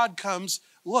throne of God comes,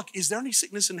 look, is there any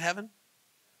sickness in heaven?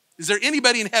 Is there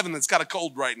anybody in heaven that's got a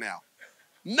cold right now?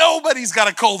 Nobody's got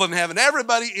a cold in heaven.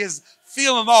 Everybody is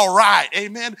feeling all right.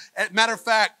 Amen. Matter of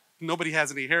fact, nobody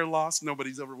has any hair loss.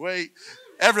 Nobody's overweight.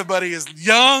 Everybody is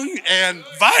young and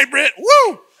vibrant.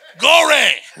 Woo!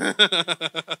 Glory!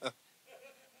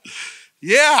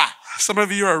 Yeah, some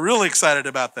of you are really excited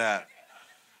about that.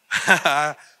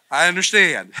 I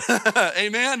understand.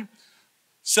 Amen.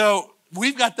 So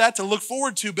we've got that to look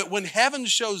forward to. But when heaven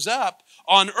shows up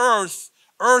on earth,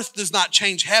 earth does not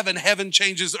change heaven. Heaven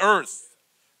changes earth.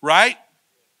 Right?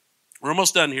 We're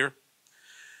almost done here.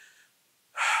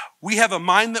 We have a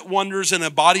mind that wanders and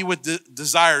a body with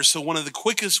desires. So one of the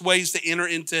quickest ways to enter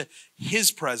into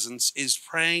his presence is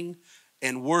praying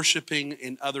and worshiping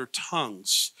in other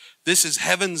tongues. This is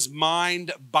heaven's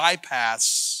mind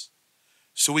bypass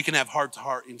so we can have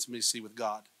heart-to-heart intimacy with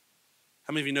God.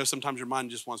 How many of you know sometimes your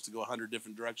mind just wants to go 100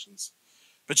 different directions?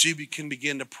 But you can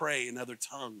begin to pray in other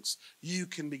tongues. You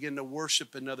can begin to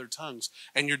worship in other tongues.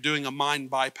 And you're doing a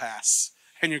mind bypass.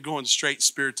 And you're going straight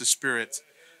spirit to spirit.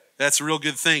 That's a real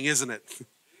good thing, isn't it?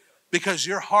 Because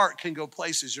your heart can go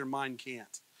places your mind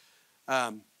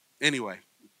can't. Anyway.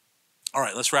 All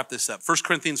right, let's wrap this up. 1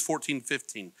 Corinthians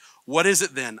 14:15. What is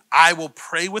it then? I will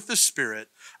pray with the Spirit.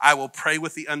 I will pray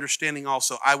with the understanding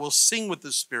also. I will sing with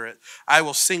the Spirit. I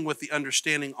will sing with the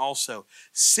understanding also.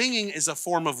 Singing is a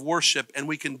form of worship, and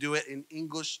we can do it in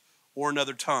English or in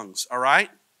other tongues. All right?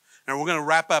 And we're going to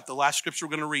wrap up. The last scripture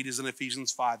we're going to read is in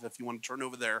Ephesians 5, if you want to turn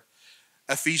over there.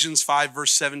 Ephesians 5,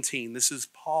 verse 17. This is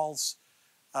Paul's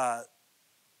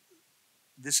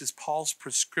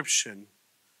prescription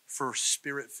for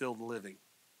spirit-filled living.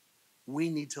 We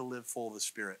need to live full of the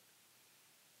Spirit.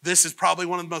 This is probably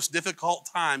one of the most difficult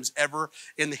times ever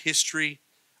in the history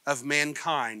of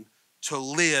mankind to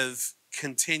live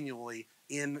continually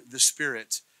in the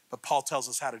Spirit. But Paul tells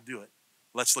us how to do it.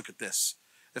 Let's look at this.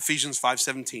 Ephesians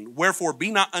 5:17. Wherefore be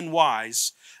not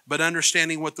unwise, but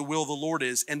understanding what the will of the Lord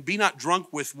is, and be not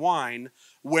drunk with wine,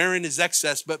 wherein is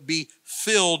excess, but be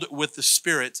filled with the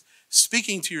Spirit,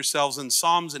 speaking to yourselves in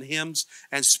psalms and hymns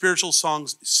and spiritual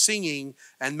songs, singing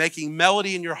and making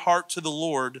melody in your heart to the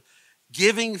Lord,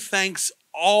 giving thanks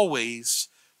always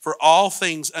for all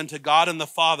things unto God and the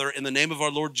Father in the name of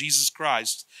our Lord Jesus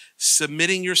Christ,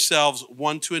 submitting yourselves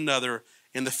one to another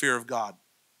in the fear of God.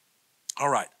 All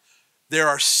right. There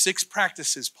are 6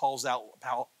 practices Paul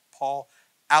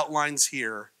outlines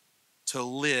here to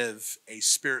live a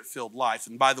Spirit-filled life.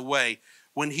 And by the way,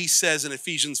 when he says in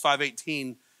Ephesians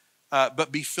 5:18,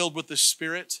 but be filled with the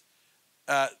Spirit,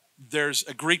 there's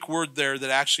a Greek word there that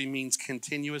actually means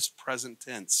continuous present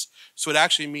tense. So it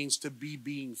actually means to be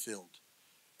being filled.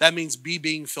 That means be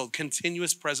being filled,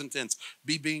 continuous present tense,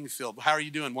 be being filled. How are you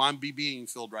doing? Well, I'm being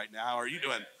filled right now. How are you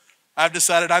doing? I've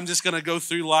decided I'm just going to go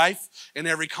through life in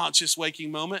every conscious waking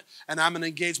moment, and I'm going to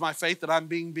engage my faith that I'm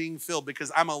being filled,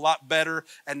 because I'm a lot better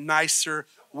and nicer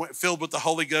filled with the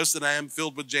Holy Ghost than I am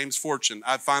filled with James Fortune.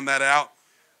 I find that out.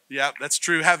 Yeah, that's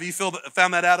true. Have you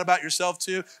found that out about yourself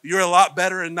too? You're a lot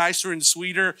better and nicer and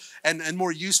sweeter and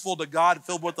more useful to God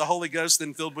filled with the Holy Ghost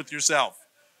than filled with yourself.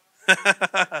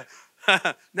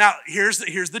 Now, here's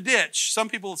the ditch. Some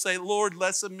people say, Lord,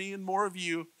 less of me and more of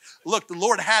you. Look, the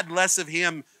Lord had less of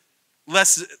him.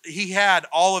 He had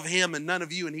all of him and none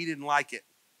of you, and he didn't like it.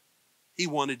 He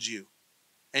wanted you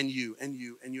and you and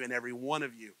you and you and every one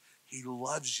of you. He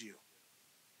loves you.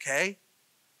 Okay?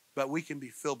 But we can be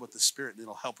filled with the Spirit, and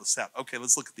it'll help us out. Okay,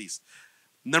 let's look at these.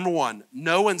 Number 1,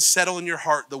 know and settle in your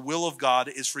heart the will of God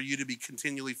is for you to be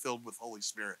continually filled with Holy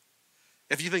Spirit.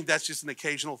 If you think that's just an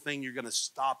occasional thing, you're going to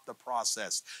stop the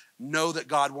process. Know that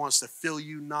God wants to fill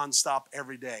you nonstop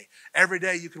every day. Every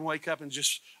day you can wake up and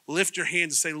just lift your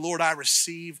hands and say, Lord, I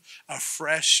receive a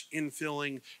fresh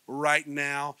infilling right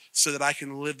now so that I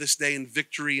can live this day in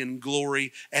victory and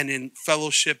glory and in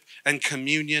fellowship and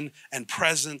communion and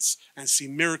presence and see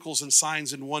miracles and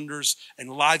signs and wonders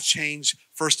and life change.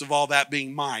 First of all, that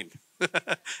being mine.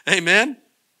 Amen?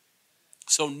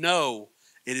 So know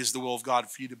it is the will of God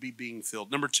for you to be being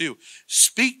filled. Number 2,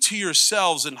 speak to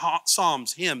yourselves in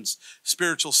psalms, hymns,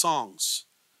 spiritual songs.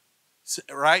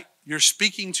 Right? You're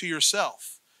speaking to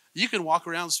yourself. You can walk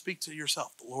around and speak to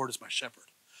yourself. The Lord is my shepherd.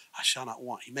 I shall not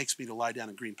want. He makes me to lie down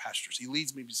in green pastures. He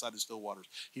leads me beside the still waters.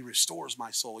 He restores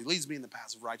my soul. He leads me in the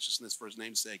paths of righteousness for his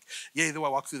name's sake. Yea, though I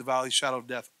walk through the valley of the shadow of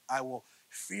death, I will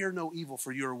fear no evil,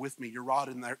 for you are with me. Your rod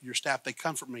and your staff, they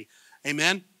comfort me.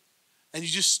 Amen? And you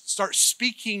just start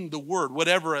speaking the word,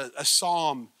 whatever, a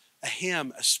psalm, a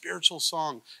hymn, a spiritual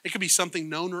song. It could be something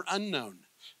known or unknown.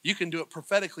 You can do it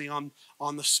prophetically on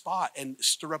the spot and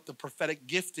stir up the prophetic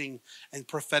gifting and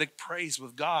prophetic praise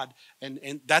with God.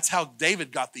 And that's how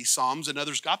David got these psalms and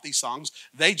others got these songs.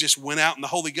 They just went out in the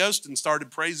Holy Ghost and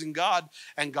started praising God,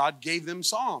 and God gave them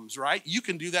psalms, right? You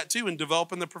can do that too and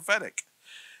develop in the prophetic.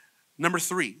 Number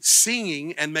 3,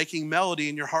 singing and making melody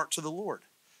in your heart to the Lord.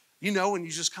 You know, when you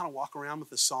just kind of walk around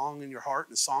with a song in your heart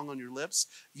and a song on your lips,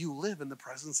 you live in the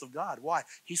presence of God. Why?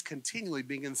 He's continually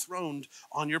being enthroned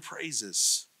on your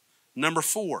praises. Number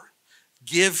 4,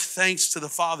 give thanks to the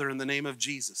Father in the name of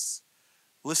Jesus.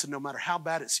 Listen, no matter how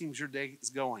bad it seems your day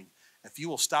is going, if you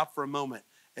will stop for a moment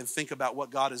and think about what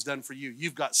God has done for you,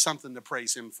 you've got something to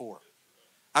praise him for.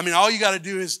 I mean, all you got to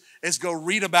do is go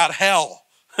read about hell.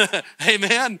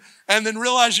 Amen. And then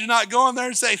realize you're not going there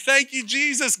and say, thank you,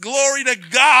 Jesus. Glory to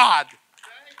God.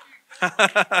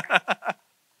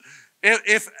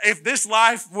 If this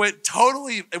life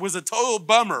it was a total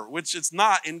bummer, which it's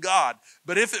not in God,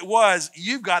 but if it was,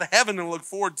 you've got heaven to look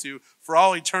forward to for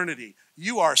all eternity.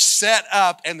 You are set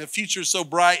up and the future's so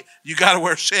bright, you got to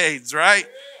wear shades, right?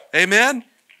 Amen.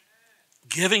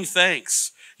 Giving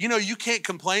thanks. You know, you can't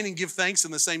complain and give thanks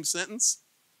in the same sentence.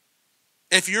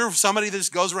 If you're somebody that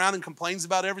just goes around and complains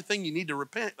about everything, you need to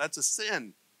repent. That's a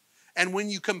sin. And when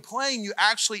you complain, you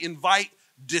actually invite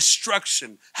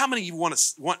destruction. How many of you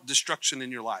want destruction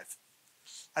in your life?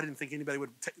 I didn't think anybody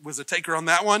was a taker on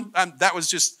that one. That was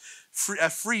just a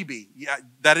freebie. Yeah,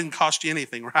 that didn't cost you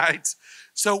anything, right?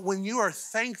 So when you are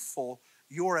thankful,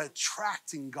 you're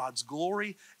attracting God's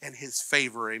glory and his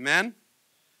favor. Amen?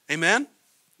 Amen?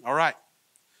 All right.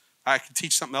 I can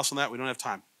teach something else on that. We don't have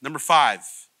time. Number 5.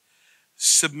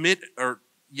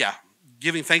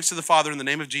 Giving thanks to the Father in the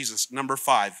name of Jesus. Number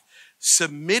 5,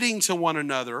 submitting to one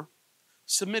another.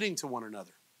 Submitting to one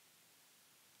another.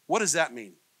 What does that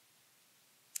mean?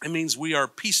 It means we are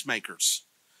peacemakers.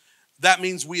 That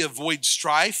means we avoid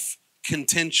strife,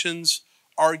 contentions,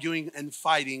 arguing, and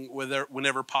fighting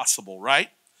whenever possible, right?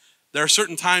 There are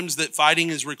certain times that fighting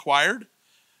is required,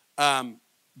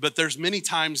 but there's many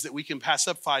times that we can pass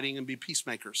up fighting and be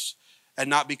peacemakers and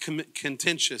not be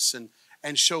contentious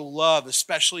and show love,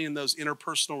 especially in those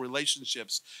interpersonal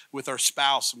relationships with our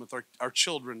spouse and with our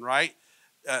children, right?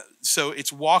 So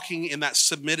it's walking in that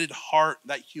submitted heart,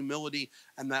 that humility,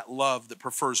 and that love that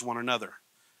prefers one another.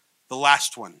 The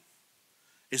last one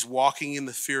is walking in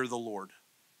the fear of the Lord.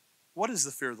 What is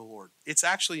the fear of the Lord? It's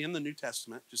actually in the New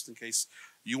Testament, just in case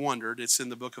you wondered. It's in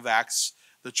the book of Acts.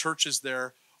 The churches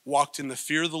there walked in the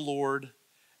fear of the Lord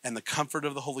and the comfort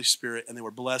of the Holy Spirit, and they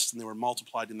were blessed and they were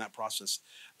multiplied in that process.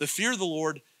 The fear of the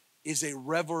Lord is a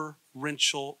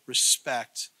reverential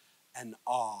respect and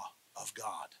awe of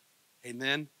God.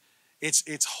 Amen?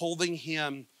 It's holding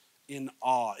him in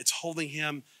awe. It's holding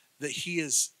him that he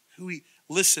is who he...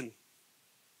 Listen,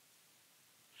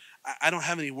 I don't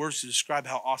have any words to describe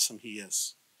how awesome he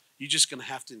is. You're just going to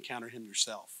have to encounter him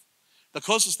yourself. The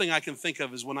closest thing I can think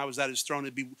of is when I was at his throne,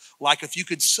 it'd be like if you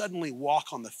could suddenly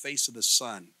walk on the face of the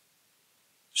sun.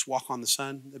 Just walk on the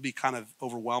sun. That'd be kind of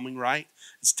overwhelming, right?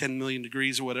 It's 10 million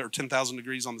degrees or whatever, 10,000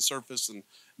 degrees on the surface and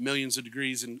millions of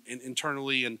degrees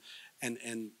internally.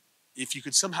 And if you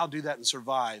could somehow do that and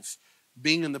survive,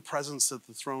 being in the presence of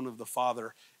the throne of the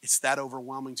Father, it's that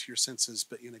overwhelming to your senses,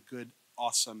 but in a good,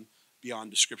 awesome,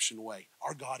 beyond description way.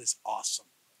 Our God is awesome.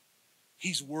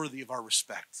 He's worthy of our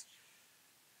respect.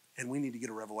 And we need to get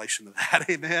a revelation of that.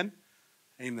 Amen?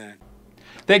 Amen.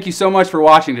 Thank you so much for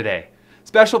watching today.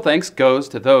 Special thanks goes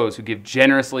to those who give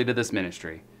generously to this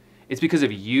ministry. It's because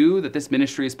of you that this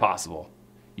ministry is possible.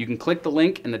 You can click the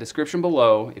link in the description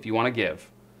below if you want to give.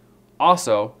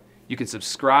 Also, you can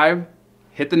subscribe,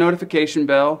 hit the notification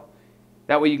bell.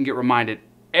 That way you can get reminded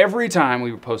every time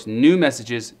we post new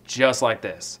messages just like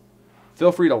this.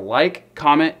 Feel free to like,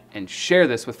 comment, and share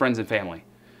this with friends and family.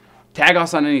 Tag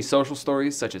us on any social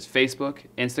stories such as Facebook,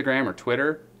 Instagram, or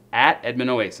Twitter at Edmond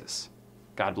Oasis.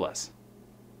 God bless.